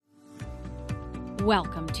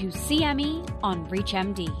Welcome to CME on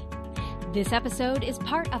ReachMD. This episode is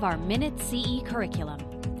part of our Minute CE curriculum.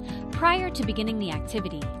 Prior to beginning the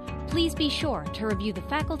activity, please be sure to review the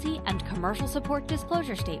faculty and commercial support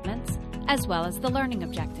disclosure statements, as well as the learning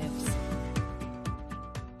objectives.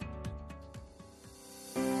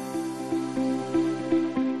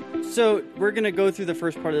 So we're going to go through the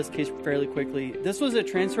first part of this case fairly quickly. This was a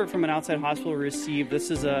transfer from an outside hospital received. This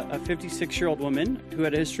is a 56-year-old woman who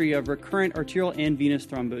had a history of recurrent arterial and venous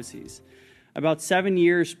thromboses. About 7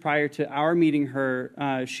 years prior to our meeting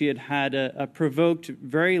her, she had had a provoked,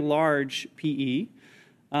 very large PE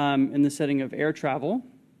in the setting of air travel,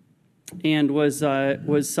 and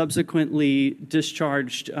was subsequently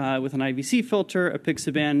discharged with an IVC filter,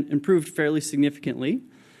 apixaban, improved fairly significantly.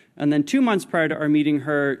 And then 2 months prior to our meeting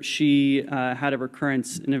her, she had a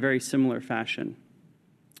recurrence in a very similar fashion.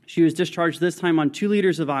 She was discharged this time on 2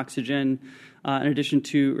 liters of oxygen, in addition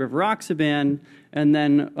to rivaroxaban, and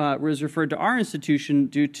then was referred to our institution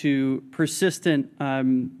due to persistent,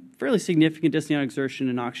 fairly significant dyspnea exertion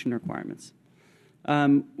and oxygen requirements.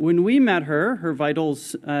 When we met her, her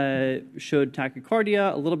vitals showed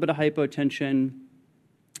tachycardia, a little bit of hypotension,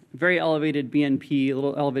 very elevated BNP, a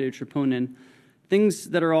little elevated troponin, things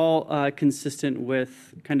that are all consistent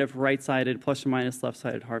with kind of right-sided plus or minus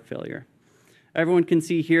left-sided heart failure. Everyone can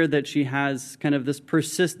see here that she has kind of this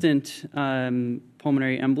persistent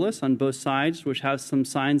pulmonary embolus on both sides, which has some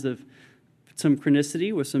signs of some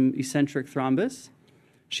chronicity with some eccentric thrombus.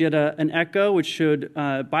 She had an echo, which showed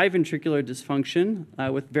biventricular dysfunction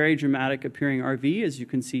with very dramatic appearing RV, as you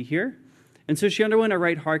can see here. And so she underwent a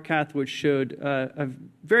right heart cath, which showed a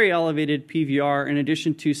very elevated PVR in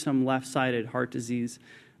addition to some left-sided heart disease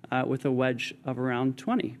with a wedge of around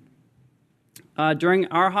 20. During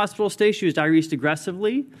our hospital stay, she was diuresed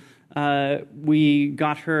aggressively. We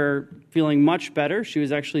got her feeling much better. She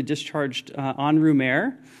was actually discharged en room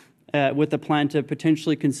air with a plan to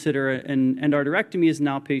potentially consider an endarterectomy as an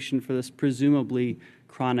outpatient for this presumably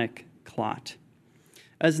chronic clot.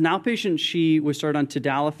 As an outpatient, she was started on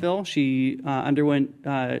tadalafil. She underwent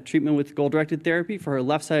treatment with goal-directed therapy for her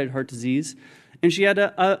left-sided heart disease, and she had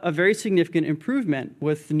a very significant improvement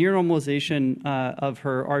with near normalization of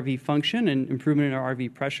her RV function and improvement in her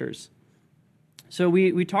RV pressures. So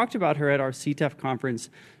we talked about her at our CTEPH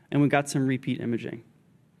conference, and we got some repeat imaging.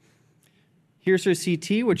 Here's her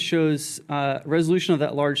CT, which shows resolution of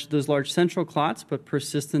those large central clots, but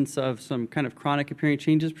persistence of some kind of chronic appearing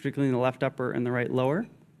changes, particularly in the left upper and the right lower.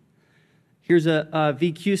 Here's a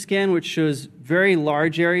VQ scan, which shows very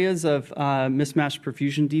large areas of mismatched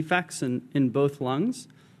perfusion defects in both lungs.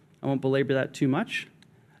 I won't belabor that too much.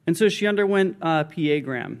 And so she underwent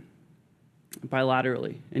PA-gram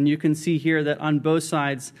bilaterally. And you can see here that on both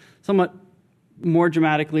sides, somewhat more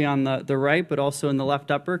dramatically on the right, but also in the left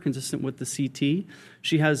upper, consistent with the CT,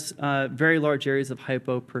 she has very large areas of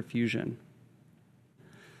hypoperfusion.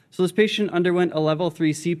 So this patient underwent a level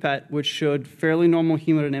 3 CPET, which showed fairly normal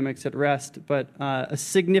hemodynamics at rest, but a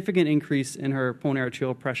significant increase in her pulmonary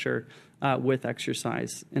arterial pressure with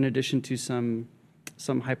exercise, in addition to some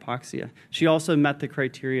hypoxia. She also met the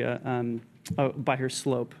criteria by her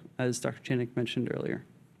slope, as Dr. Chanik mentioned earlier.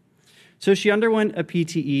 So she underwent a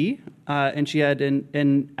PTE, and she had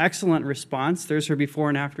an excellent response. There's her before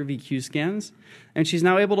and after VQ scans. And she's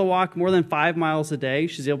now able to walk more than 5 miles a day.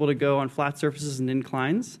 She's able to go on flat surfaces and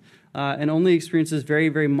inclines, and only experiences very,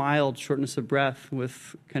 very mild shortness of breath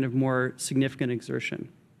with kind of more significant exertion.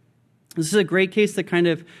 This is a great case that kind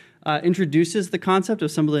of introduces the concept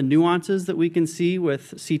of some of the nuances that we can see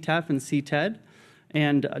with CTEPH and CTED.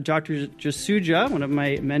 And Dr. Jasuja, one of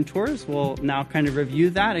my mentors, will now kind of review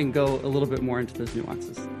that and go a little bit more into those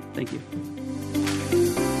nuances. Thank you.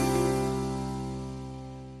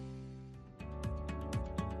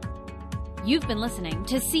 You've been listening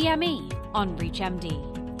to CME on ReachMD.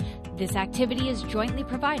 This activity is jointly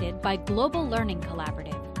provided by Global Learning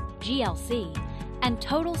Collaborative, GLC, and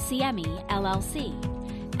Total CME, LLC,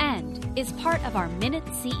 and is part of our Minute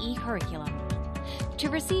CE curriculum. To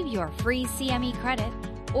receive your free CME credit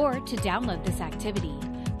or to download this activity,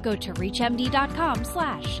 go to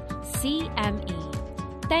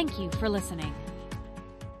reachmd.com/CME. Thank you for listening.